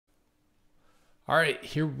All right,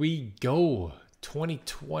 here we go.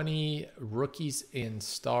 2020 Rookies and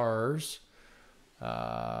Stars.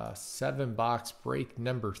 7-box break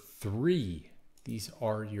number 3. These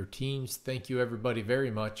are your teams. Thank you, everybody,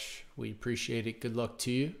 very much. We appreciate it. Good luck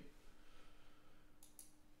to you.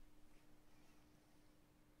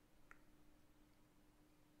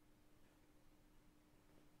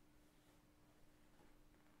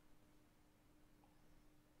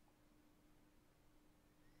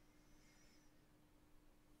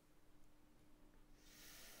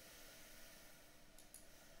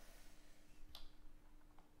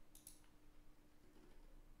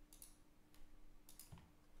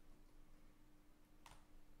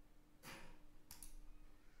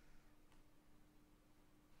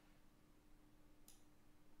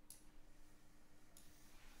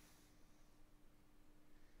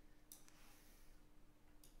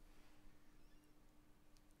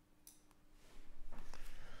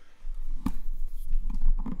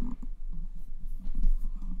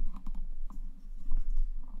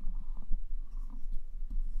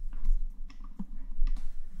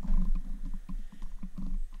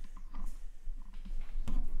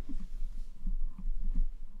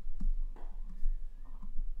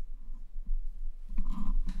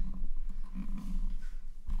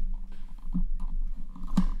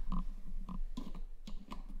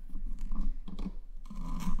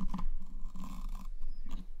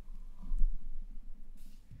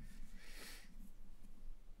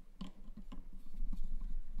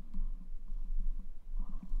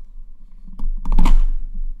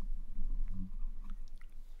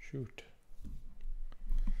 Shoot.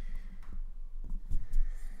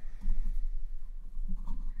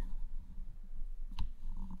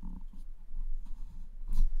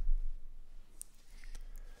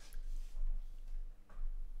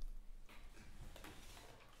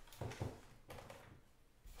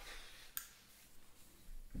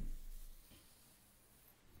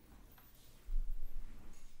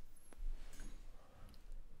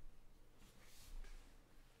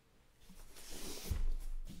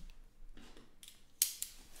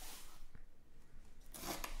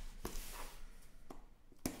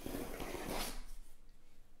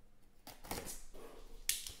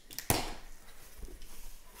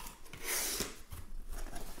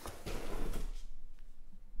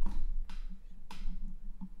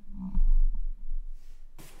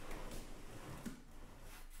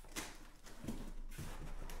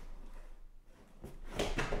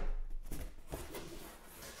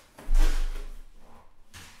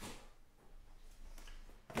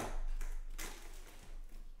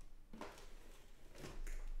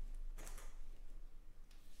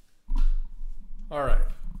 All right.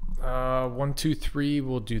 1, 2, 3.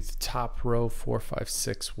 We'll do the top row. 4, 5,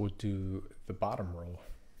 6. We'll do the bottom row.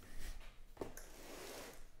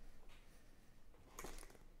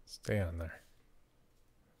 Stay on there.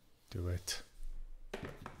 Do it.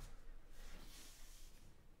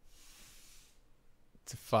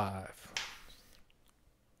 It's a 5.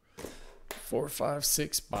 4, 5,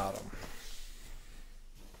 6 bottom.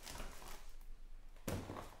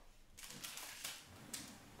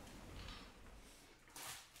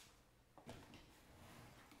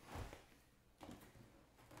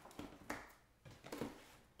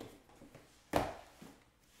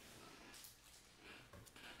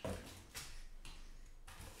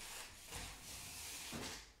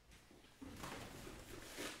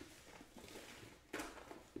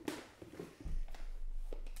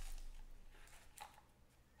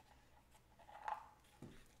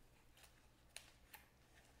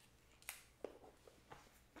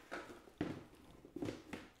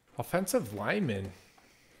 Offensive lineman.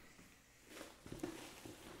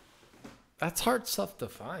 That's hard stuff to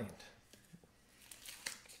find.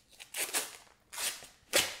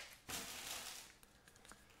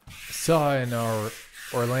 Saw in our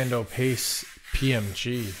Orlando Pace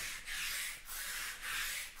PMG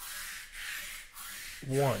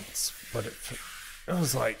once, but it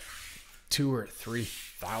was like $2,000 or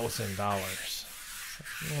 $3,000.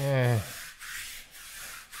 Yeah.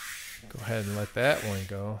 Go ahead and let that one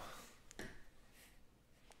go.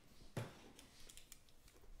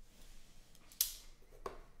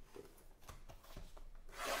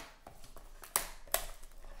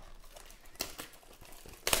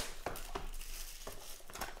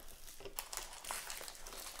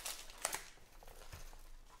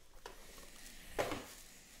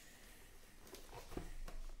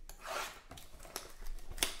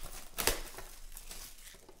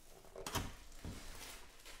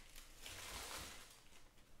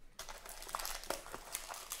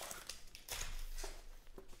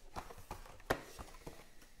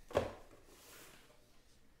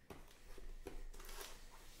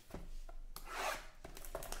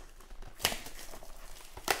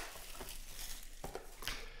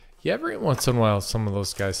 Yeah, every once in a while, some of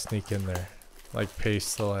those guys sneak in there, like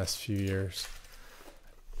Pace the last few years.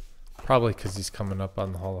 Probably because he's coming up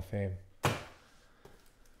on the Hall of Fame.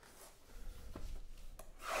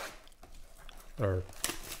 Or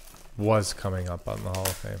was coming up on the Hall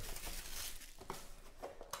of Fame.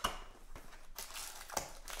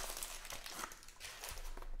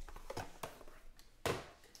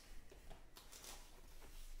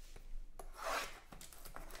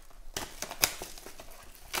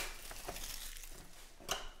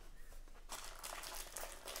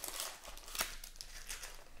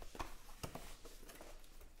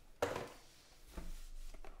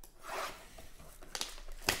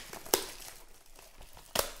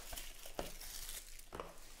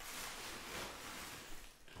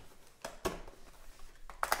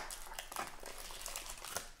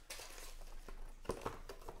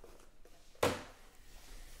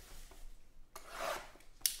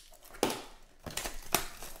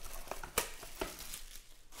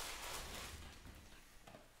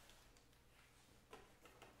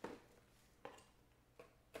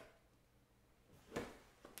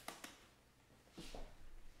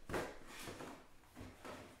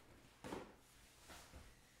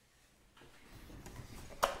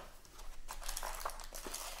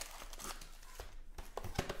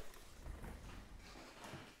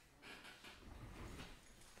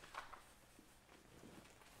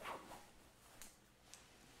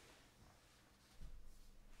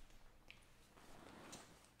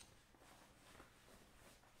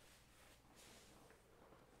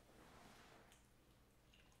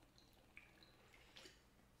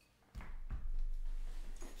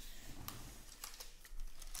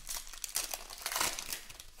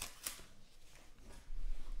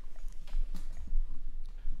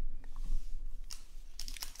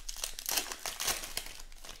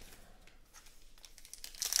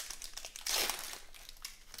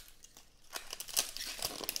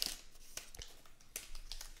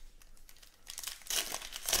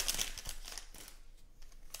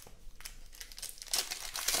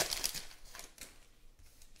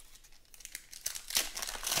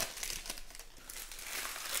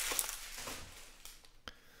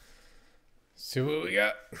 See what we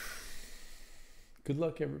got. Good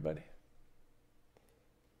luck, everybody.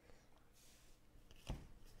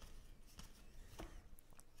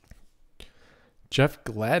 Jeff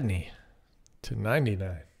Gladney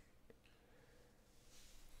 /99.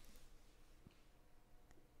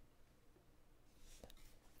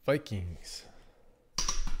 Vikings.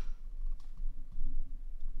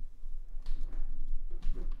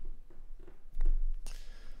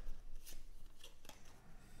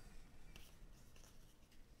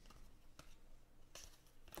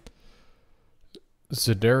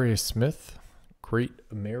 Zadarius Smith, Great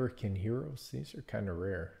American Heroes. These are kind of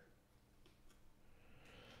rare.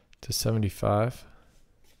 /75.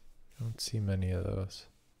 Don't see many of those.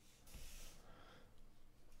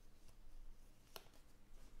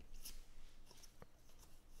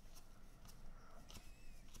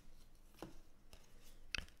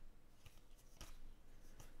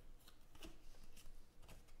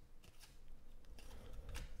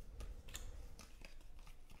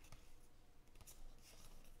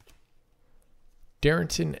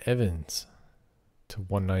 Darrington Evans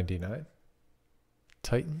 /199.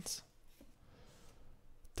 Titans.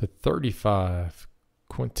 /35.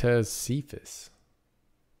 Quintez Cephas.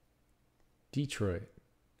 Detroit.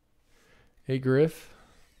 Hey, Griff.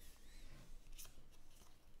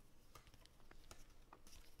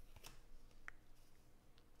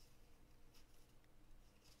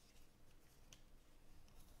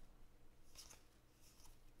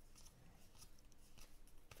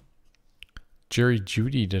 Jerry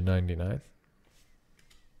Jeudy /99.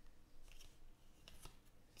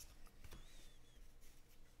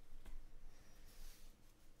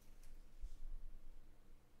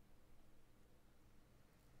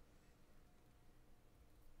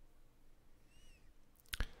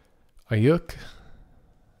 Ayuk.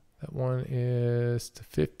 That one is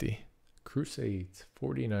 /50. Crusades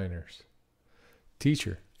 49ers.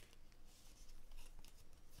 Teacher.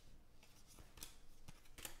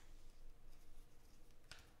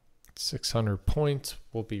 600 points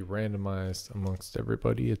will be randomized amongst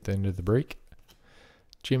everybody at the end of the break.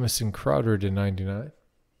 Jamison Crowder /99.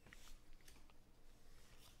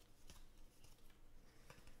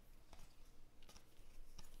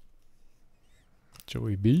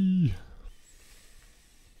 Joey B.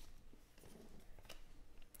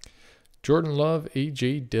 Jordan Love,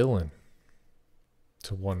 A.J. Dillon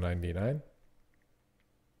 /199.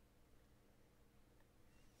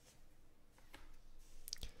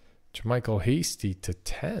 Jermichael Hasty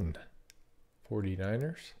 /10.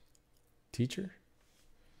 49ers. Teacher?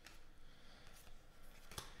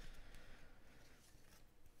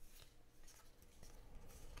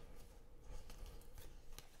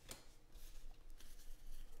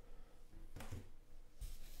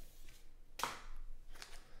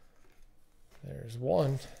 There's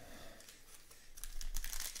one.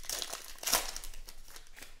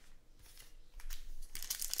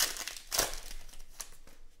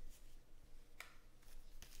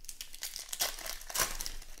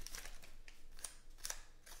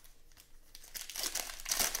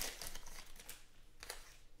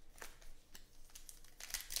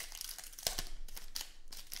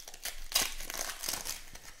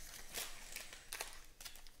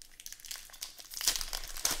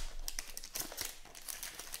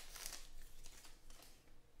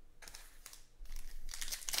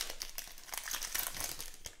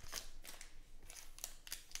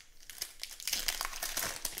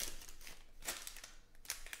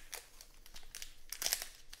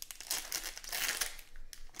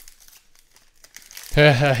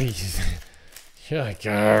 You're like,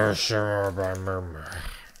 oh, sure,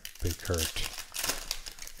 big hurt.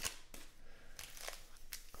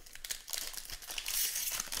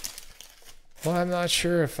 Well, I'm not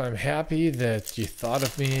sure if I'm happy that you thought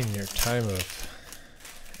of me in your time of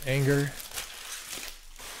anger,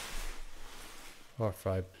 or if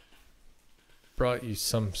I brought you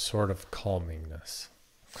some sort of calmingness.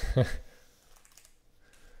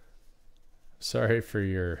 Sorry for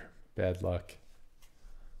your bad luck.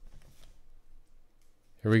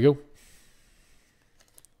 Here we go.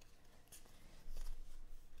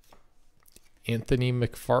 Anthony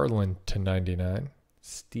McFarland /99.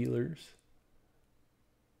 Steelers.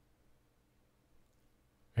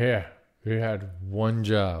 Yeah, we had one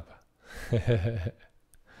job.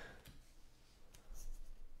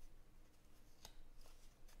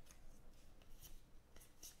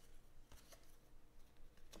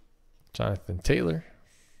 Jonathan Taylor.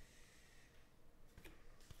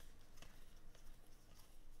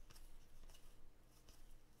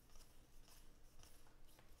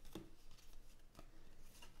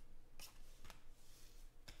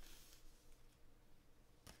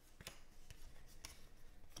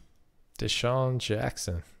 Deshaun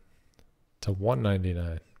Jackson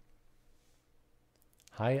 /199.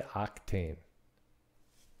 High octane.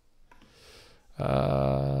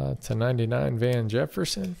 /99 Van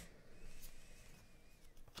Jefferson.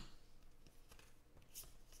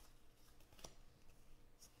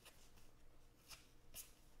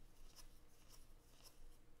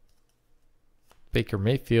 Baker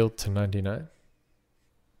Mayfield /99.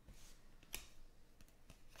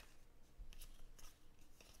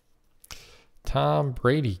 Tom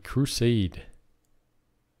Brady Crusade.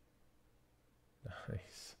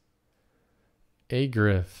 Nice.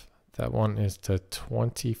 Agriff. That one is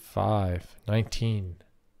 /25. 19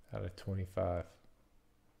 out of 25.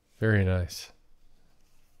 Very nice.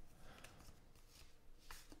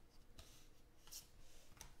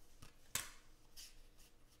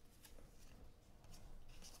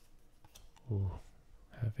 Ooh,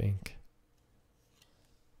 have ink.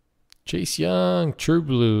 Chase Young, True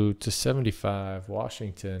Blue /75,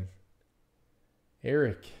 Washington.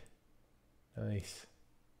 Eric, nice.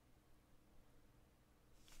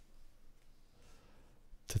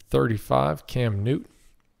 /35, Cam Newton.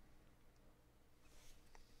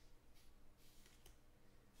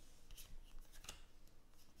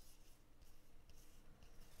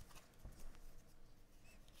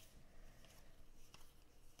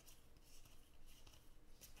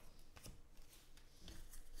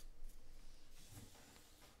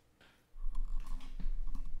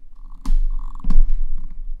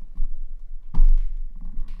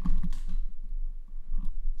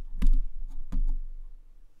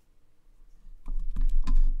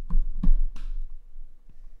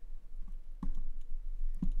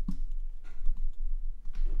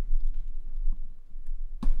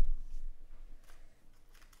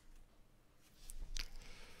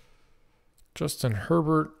 Justin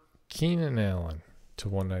Herbert, Keenan Allen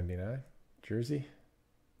 /199. Jersey.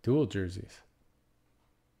 Dual jerseys.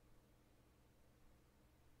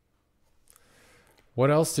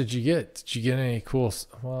 What else did you get? Did you get any cool?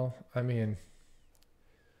 Well, I mean,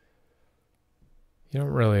 you don't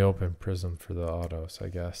really open Prism for the autos, I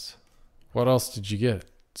guess. What else did you get?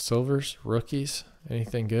 Silvers, rookies,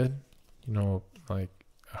 anything good? You know, like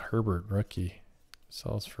a Herbert rookie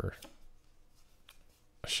sells for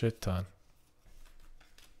a shit ton.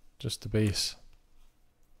 Just the base.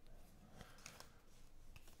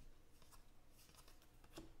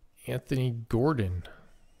 Anthony Gordon.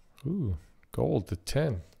 Ooh, gold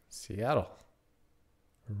 /10. Seattle.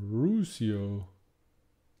 Rusio.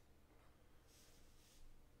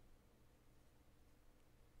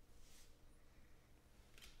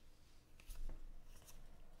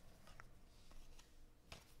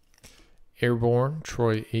 Airborne,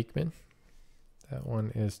 Troy Aikman. That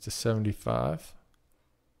one is to 75.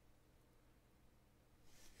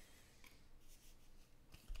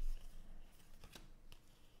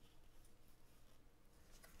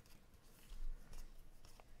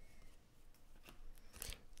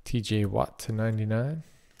 TJ Watt to 99.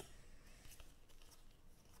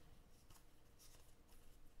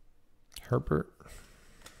 Herbert.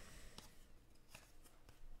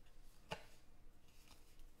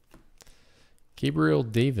 Gabriel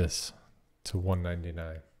Davis to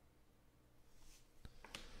 199.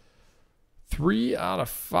 3 out of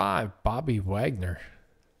 5. Bobby Wagner.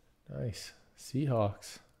 Nice.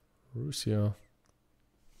 Seahawks. Ruscio.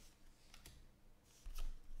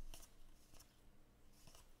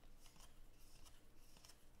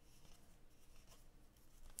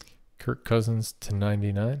 Kirk Cousins to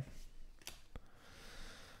 99.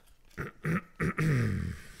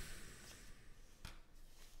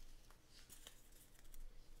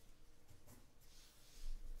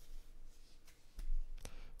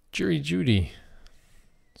 Jerry Jeudy.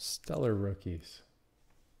 Stellar rookies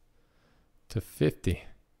to 50.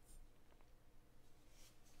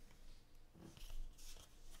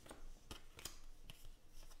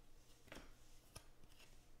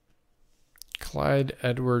 Clyde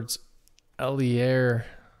Edwards-Helaire,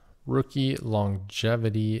 rookie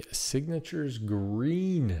longevity signatures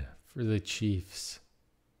green for the Chiefs.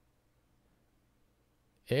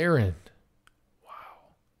 Aaron. Wow.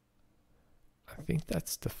 I think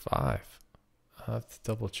that's to 5. I'll have to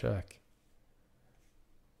double check.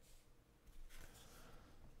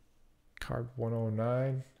 Card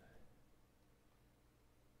 109.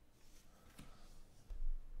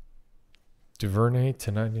 Duvernay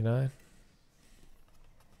to 99.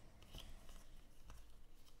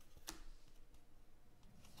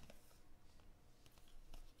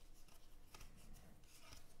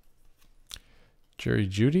 Jerry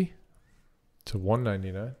Jeudy to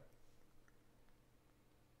 199.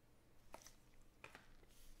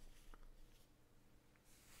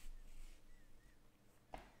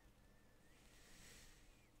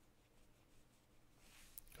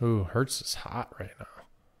 Ooh, Hurts is hot right now.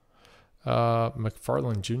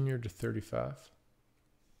 McFarland Jr. to 35.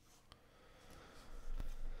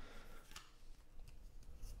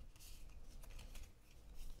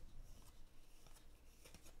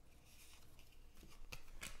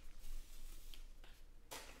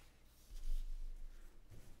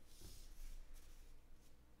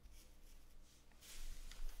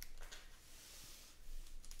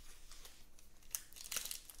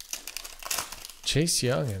 Chase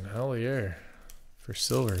Young and Helaire for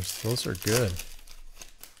silvers. Those are good.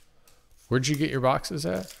 Where'd you get your boxes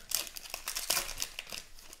at?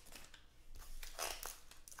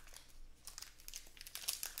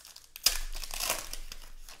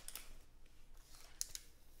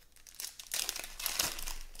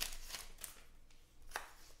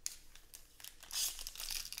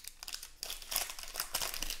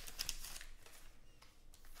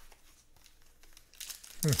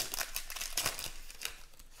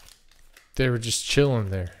 They were just chilling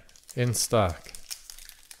there in stock.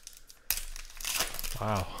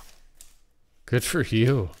 Wow. Good for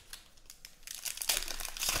you.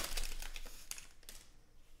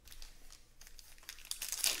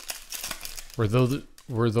 Were those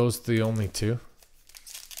the only two?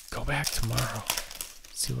 Go back tomorrow.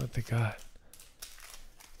 See what they got.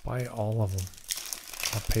 Buy all of them.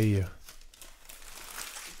 I'll pay you.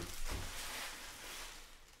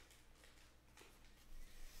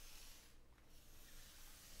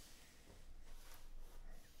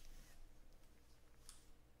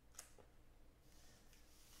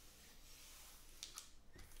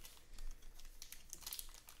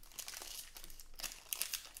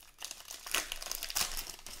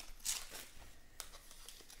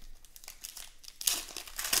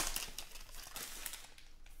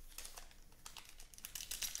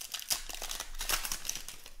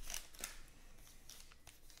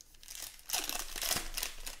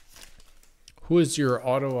 Who is your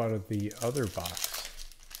auto out of the other box?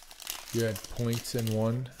 You had points in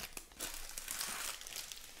one.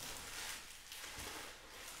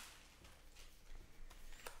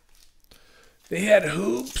 They had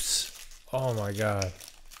hoops. Oh my God.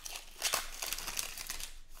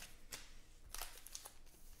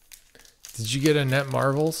 Did you get a Net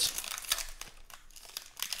Marvels?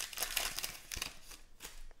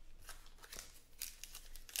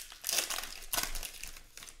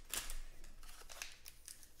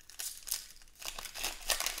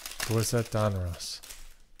 Or was that Donruss?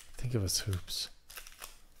 I think it was hoops.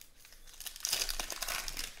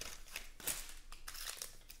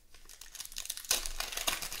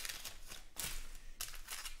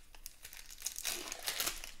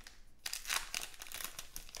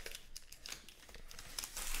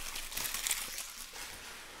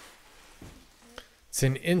 It's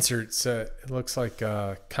an insert set. It looks like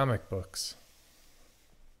comic books.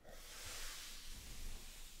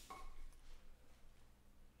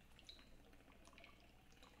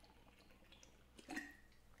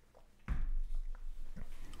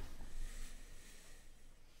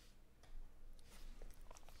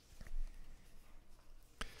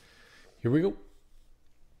 Here we go.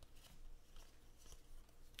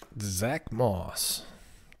 Zach Moss.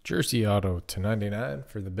 Jersey auto to 99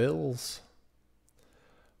 for the Bills.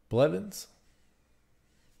 Blevins.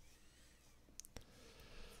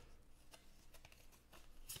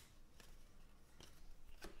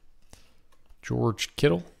 George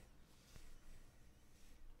Kittle.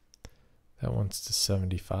 That one's to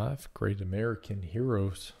 75. Great American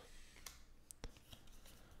Heroes.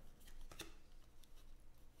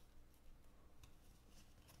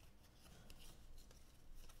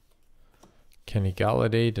 Kenny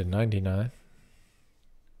Galladay to 99.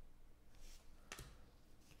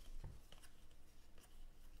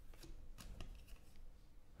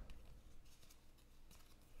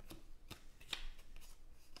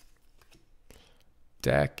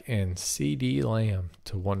 Dak and CD Lamb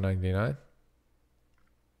to 199.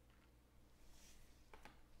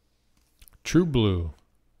 True Blue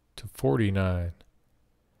to 49.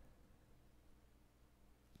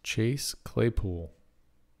 Chase Claypool.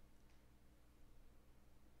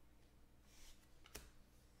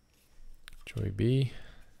 Joey B.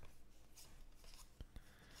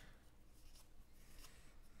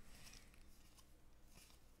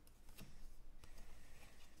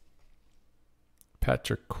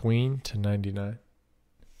 Patrick Queen to 99.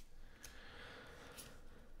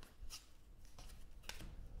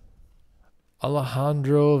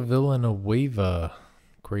 Alejandro Villanueva.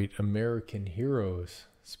 Great American Heroes.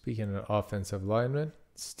 Speaking of offensive linemen,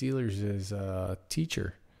 Steelers is a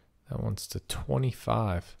teacher. That one's to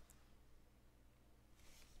 25.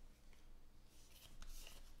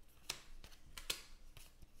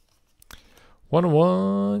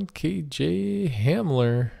 101 KJ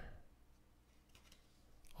Hamler.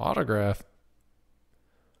 Autograph.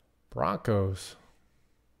 Broncos.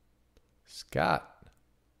 Scott.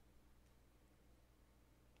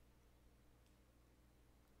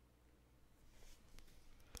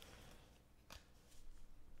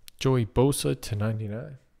 Joey Bosa to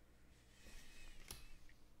 99.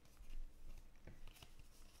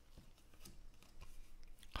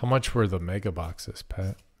 How much were the mega boxes,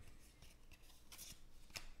 Pat?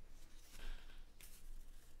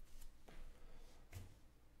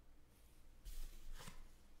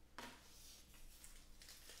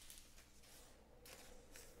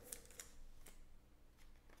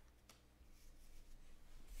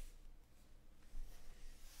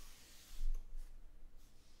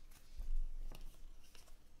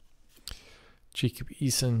 Jacob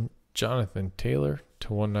Eason, Jonathan Taylor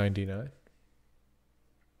to 199.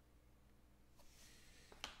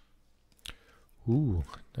 Ooh,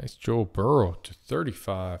 nice Joe Burrow to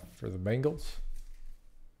 35 for the Bengals.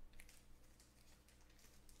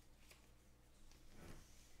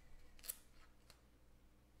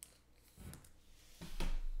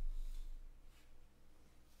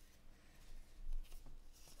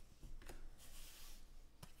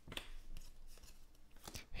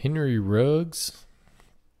 Henry Ruggs,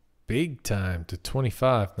 big time to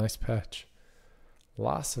 25. Nice patch.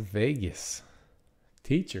 Las Vegas,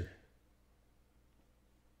 teacher.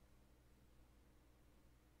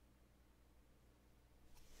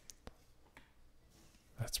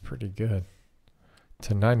 That's pretty good.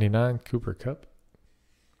 To 99, Cooper Kupp.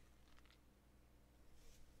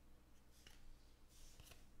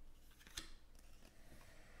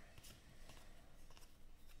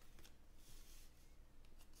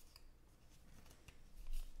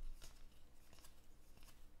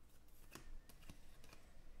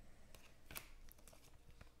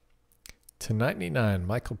 To 99,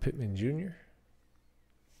 Michael Pittman Jr.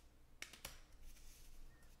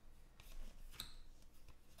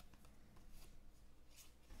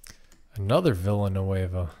 Another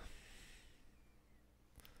Villanueva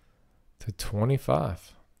to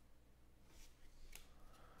 25.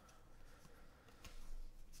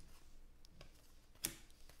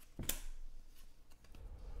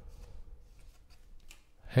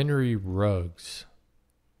 Henry Ruggs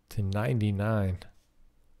to 99.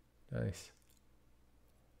 Nice.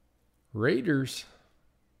 Raiders.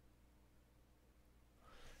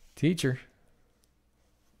 Teacher.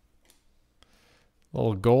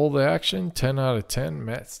 Little gold action. 10 out of 10.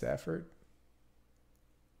 Matt Stafford.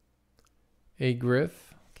 A.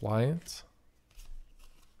 Griff. Lions.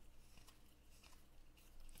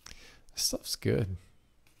 This stuff's good.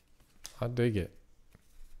 I dig it.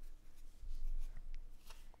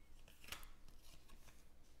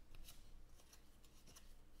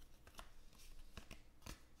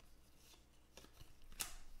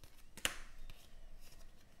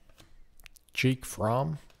 Jake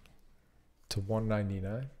Fromm to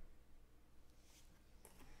 199.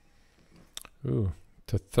 Ooh,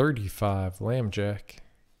 to 35, Lambjack.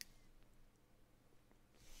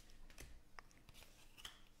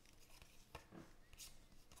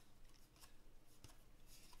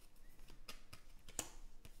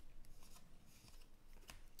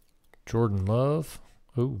 Jordan Love.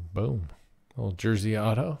 Ooh, boom. Little jersey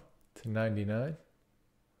auto to 99.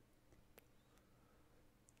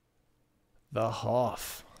 The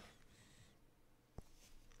Hoff.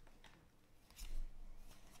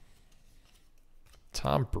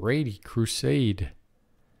 Tom Brady Crusade.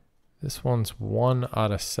 This one's 1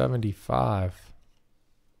 out of 75.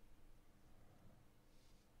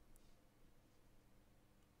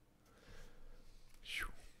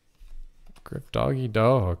 Grip doggy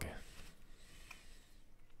dog.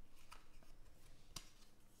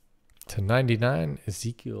 To 99,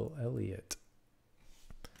 Ezekiel Elliott.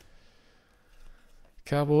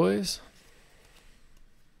 Cowboys.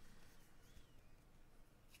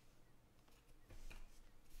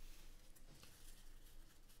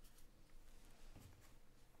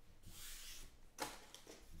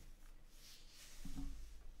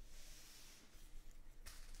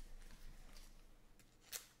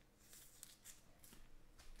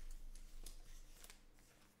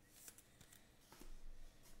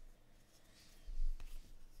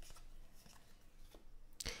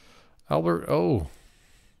 Albert O.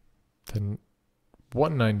 To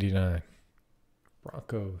 199.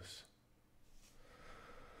 Broncos.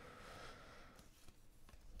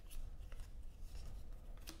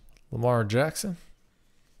 Lamar Jackson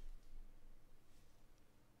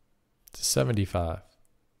to 75. I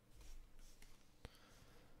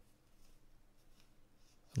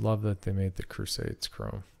love that they made the Crusades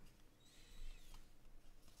chrome.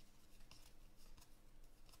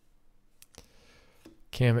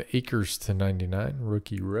 Cam Akers to 99.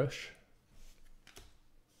 Rookie Rush.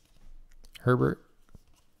 Herbert.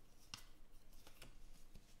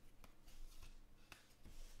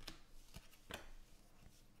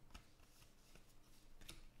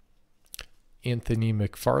 Anthony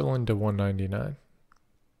McFarland to 199.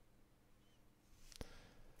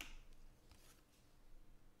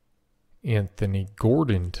 Anthony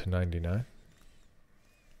Gordon to 99.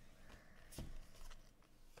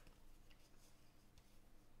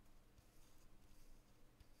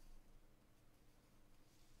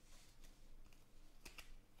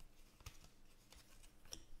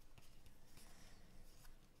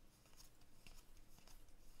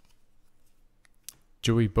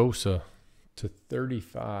 Joey Bosa to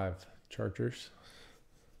 35, Chargers.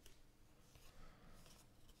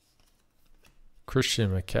 Christian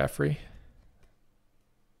McCaffrey,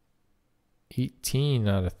 18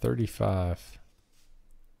 out of 35.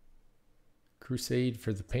 Crusade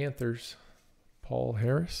for the Panthers, Paul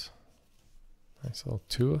Harris. Nice little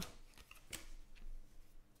Tua.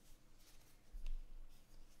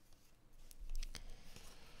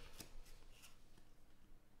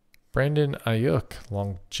 Brandon Ayuk,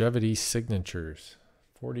 longevity signatures,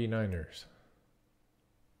 49ers.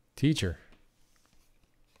 Teacher.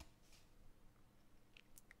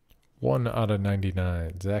 1 out of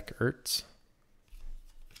 99, Zach Ertz.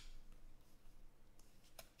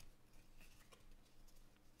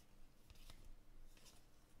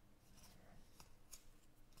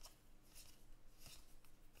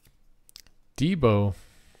 Debo,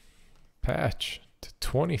 patch to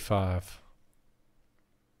 25.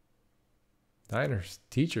 Niners,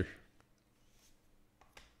 teacher.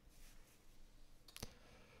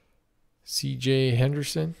 CJ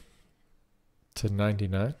Henderson to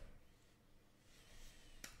 99.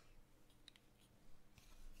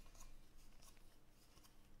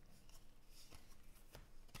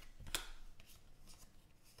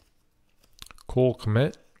 Cole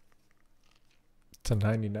Kmet to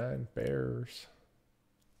 99. Bears.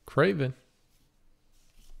 Craven.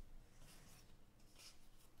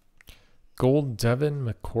 Gold Devin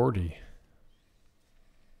McCourty.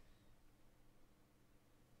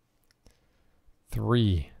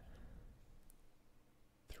 3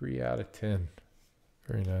 out of 10.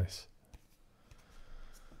 Very nice.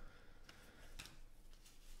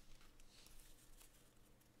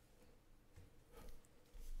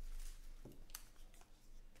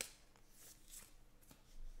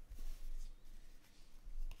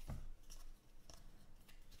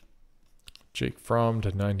 Jake Fromm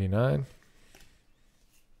to 99.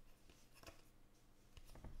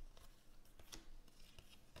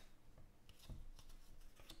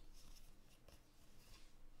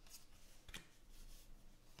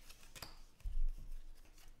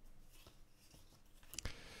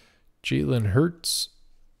 Jalen Hurts,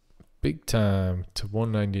 Big time to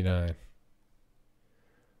 199.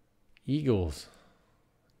 Eagles.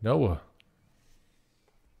 Noah.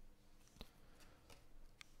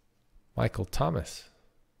 Michael Thomas.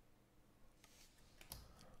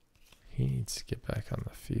 He needs to get back on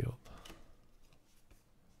the field.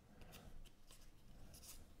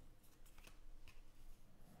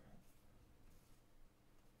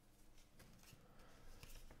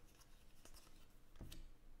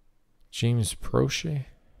 James Prochet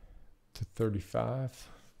to 35.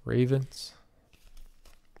 Ravens.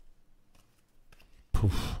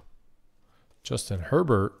 Poof. Justin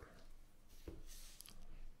Herbert.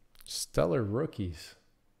 Stellar rookies.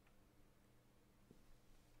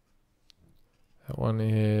 That one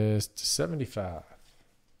is to 75.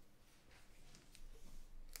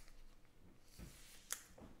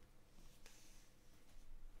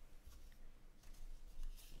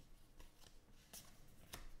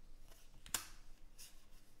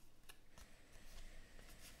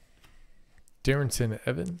 Darrington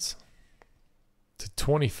Evans to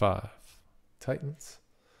 25. Titans.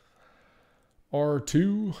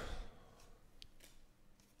 R2.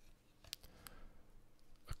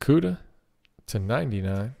 Akuda to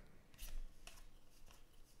 99.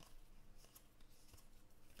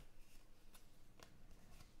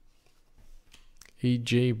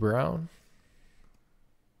 A.J. Brown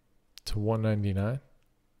to 199.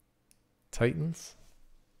 Titans.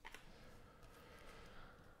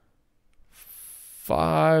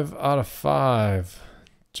 5 out of 5.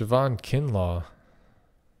 Javon Kinlaw.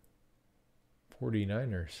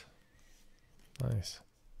 49ers. Nice.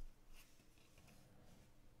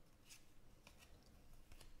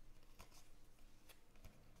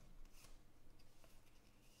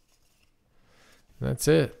 That's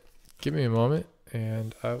it. Give me a moment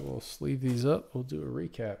and I will sleeve these up. We'll do a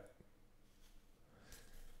recap.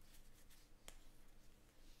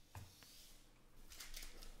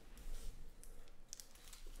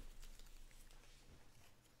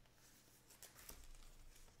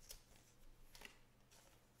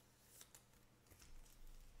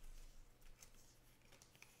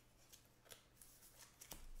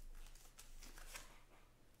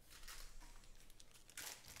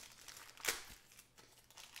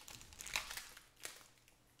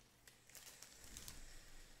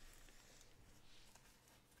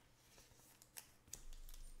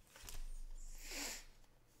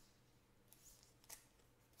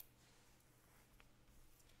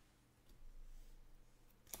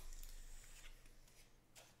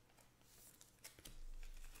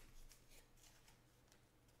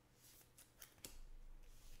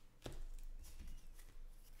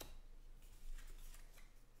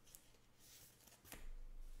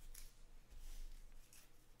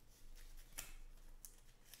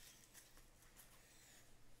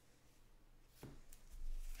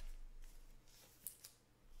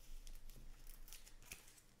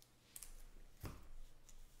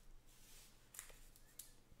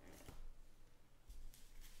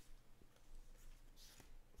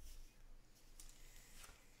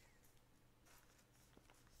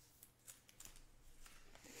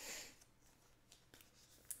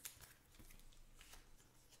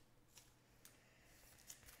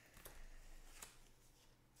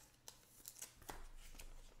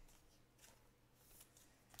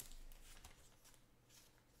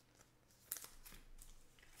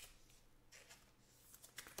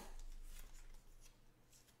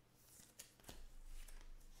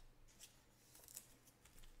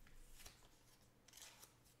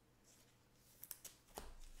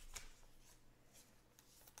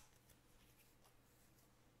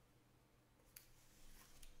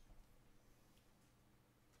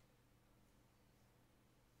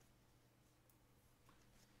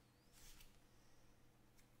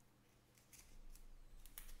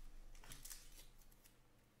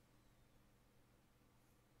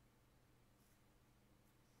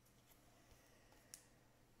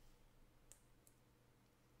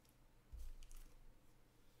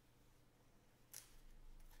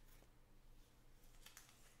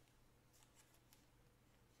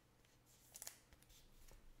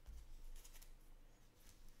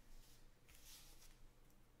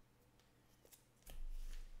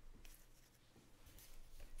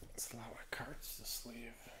 That's a lot of cards to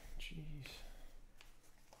sleeve. Jeez.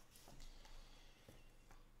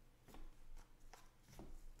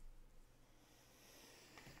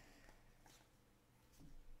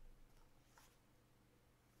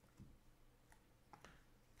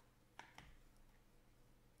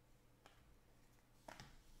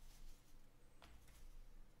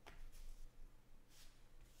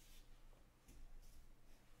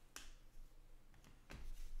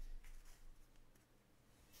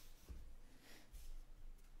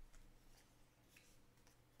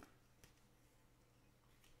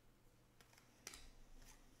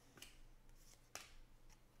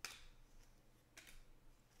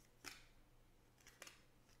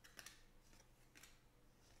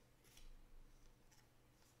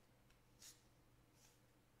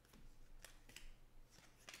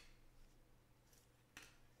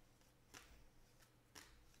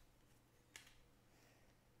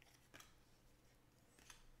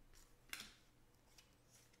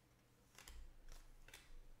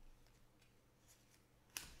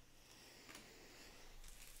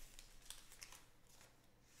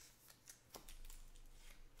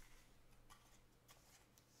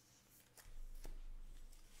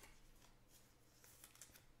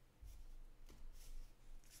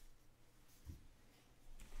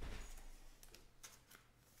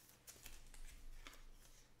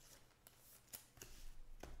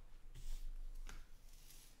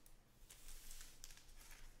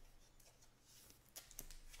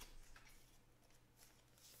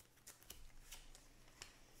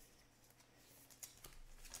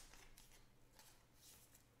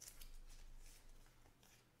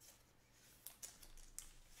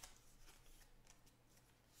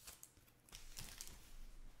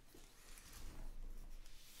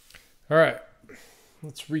 All right.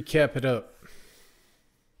 Let's recap it up.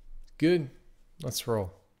 Good. Let's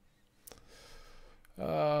roll.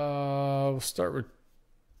 We'll start with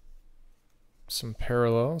some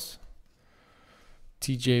parallels.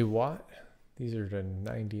 TJ Watt. These are to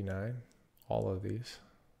 99. All of these.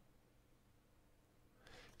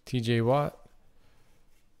 TJ Watt.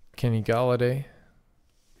 Kenny Galladay.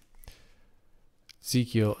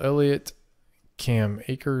 Ezekiel Elliott. Cam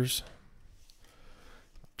Akers.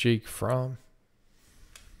 Jake Fromm.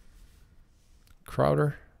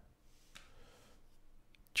 Crowder.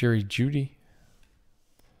 Jerry Jeudy.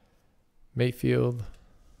 Mayfield.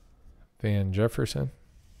 Van Jefferson.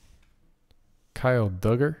 Kyle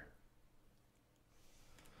Duggar.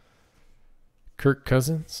 Kirk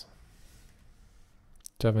Cousins.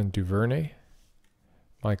 Devin Duvernay.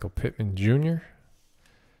 Michael Pittman Jr.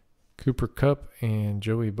 Cooper Kupp and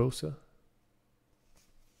Joey Bosa.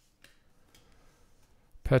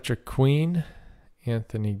 Patrick Queen.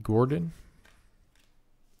 Anthony Gordon.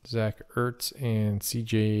 Zach Ertz and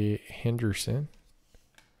CJ Henderson.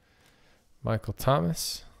 Michael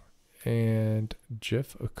Thomas and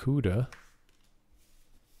Jeff Okudah.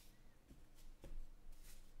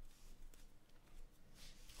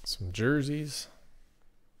 Some jerseys.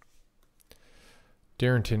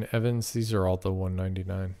 Darrington Evans. These are all the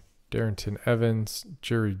 199. Darrington Evans,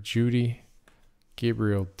 Jerry Jeudy,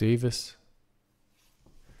 Gabriel Davis,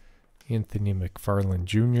 Anthony McFarland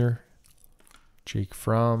Jr., Jake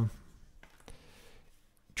Fromm,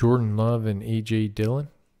 Jordan Love and A.J. Dillon,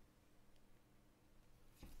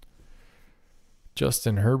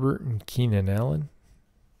 Justin Herbert and Keenan Allen,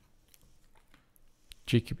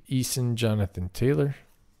 Jacob Eason, Jonathan Taylor,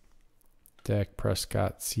 Dak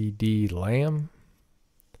Prescott, C.D. Lamb,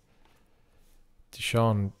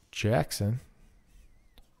 Deshaun Jackson,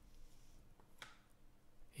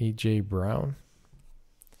 A.J. Brown,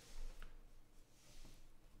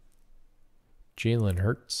 Jalen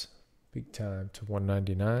Hurts, big time to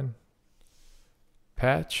 199.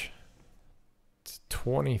 Patch to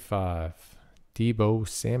 25. Deebo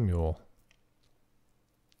Samuel,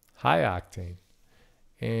 high octane.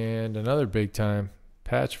 And another big time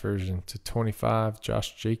patch version to 25.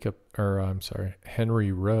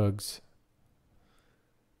 Henry Ruggs.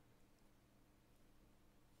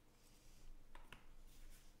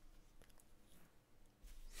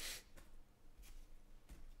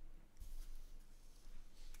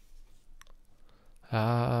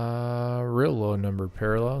 Real low number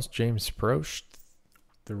parallels. James Proche.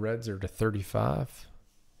 The Reds are to 35.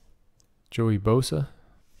 Joey Bosa.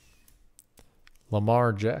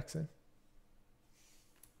 Lamar Jackson.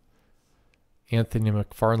 Anthony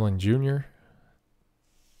McFarland Jr.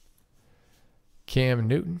 Cam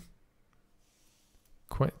Newton.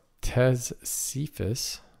 Quintez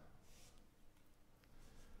Cephas.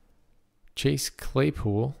 Chase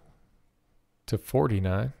Claypool to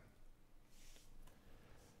 49.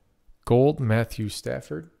 Gold, Matthew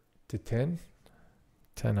Stafford to 10.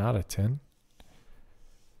 10 out of 10.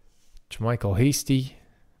 Jermichael Hasty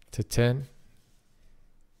to 10.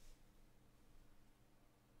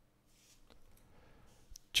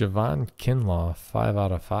 Javon Kinlaw, 5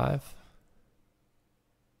 out of 5.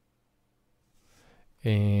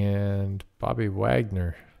 And Bobby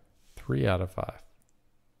Wagner, 3 out of 5.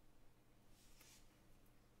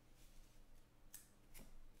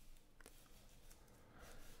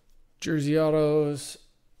 Jersey autos,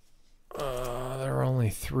 there are only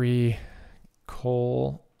 3.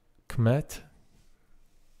 Cole Kmet,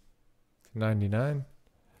 99.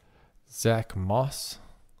 Zach Moss,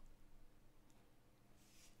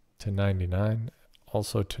 to 99.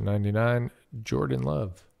 Also to 99, Jordan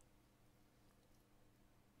Love.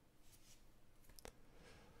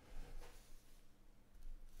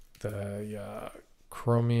 The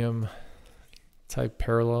chromium type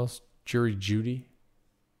parallels, Jerry Jeudy.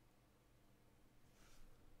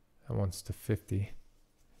 That one's to 50.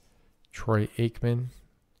 Troy Aikman.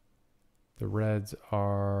 The Reds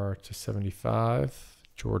are to 75.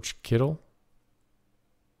 George Kittle.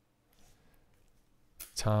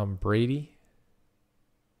 Tom Brady.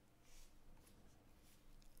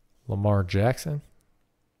 Lamar Jackson.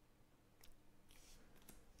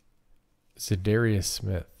 Za'Darius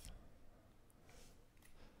Smith.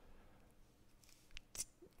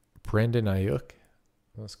 Brandon Ayuk.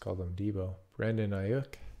 Let's call them Debo. Brandon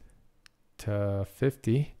Ayuk. To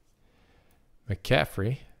 50.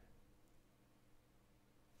 McCaffrey.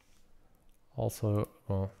 Also,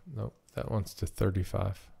 well, nope, that one's to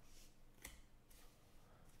 35.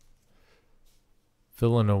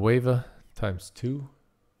 Villanueva times 2.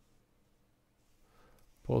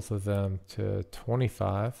 Both of them to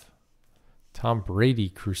 25. Tom Brady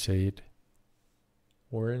Crusade.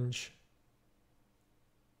 Orange.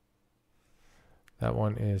 That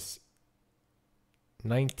one is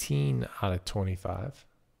 19 out of 25.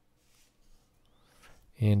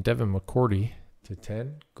 And Devin McCourty to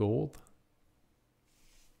 10. Gold.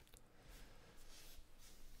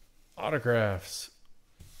 Autographs.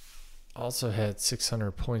 Also had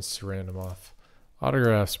 600 points to random off.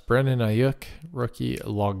 Autographs. Brandon Ayuk. Rookie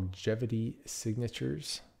longevity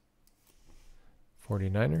signatures.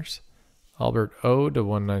 49ers. Albert O to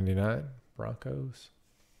 199. Broncos.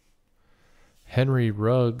 Henry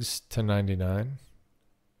Ruggs to 99.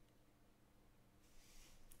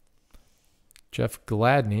 Jeff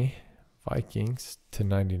Gladney, Vikings to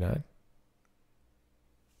 99.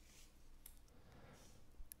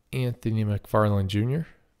 Anthony McFarland Jr.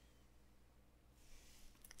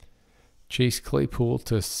 Chase Claypool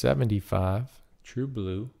to 75. True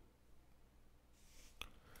Blue.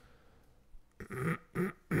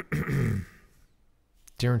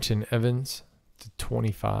 Darrington Evans to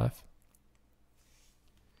 25.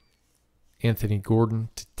 Anthony Gordon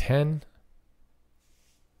to 10.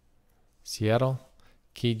 Seattle.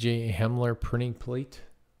 KJ Hamler printing plate.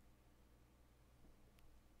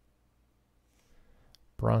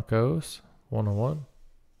 Broncos 101.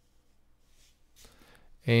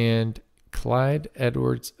 And Clyde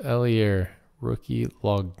Edwards-Helaire rookie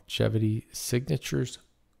longevity signatures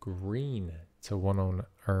green to 109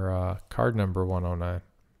 or card number 109.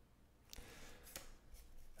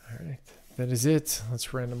 All right, that is it.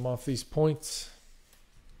 Let's random off these points.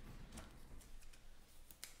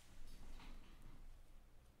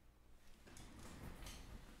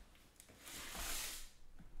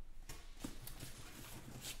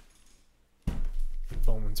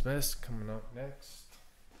 Bowman's Best coming up next.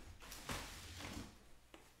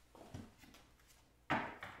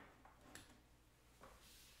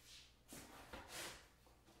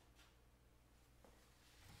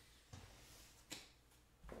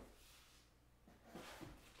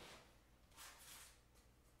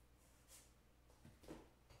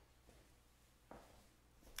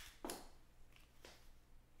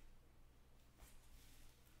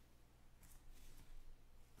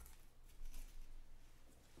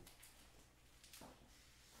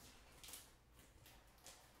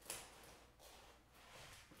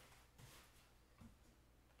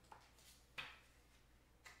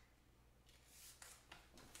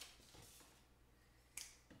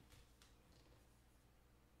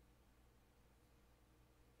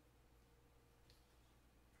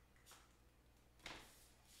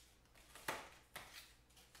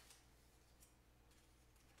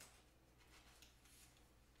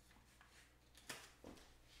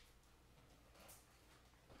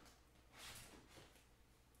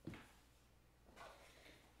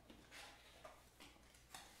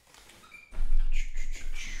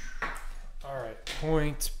 All right,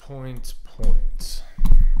 points.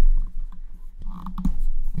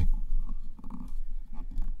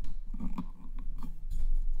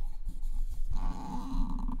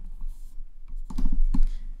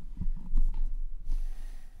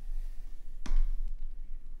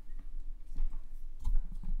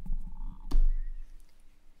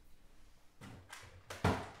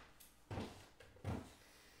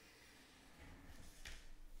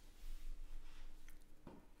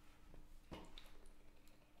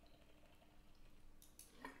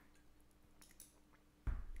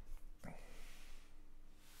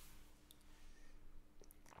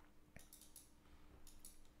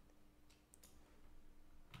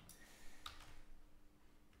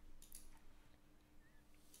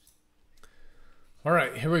 All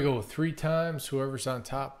right, here we go. 3 times. Whoever's on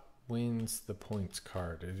top wins the points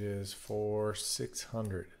card. It is for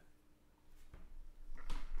 600.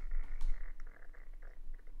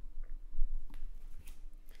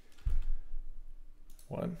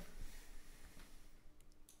 1,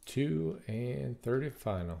 2, and third and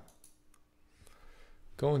final.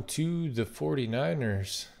 Going to the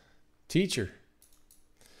 49ers. Teacher.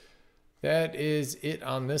 That is it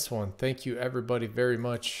on this one. Thank you, everybody, very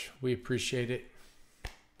much. We appreciate it.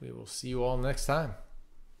 We will see you all next time.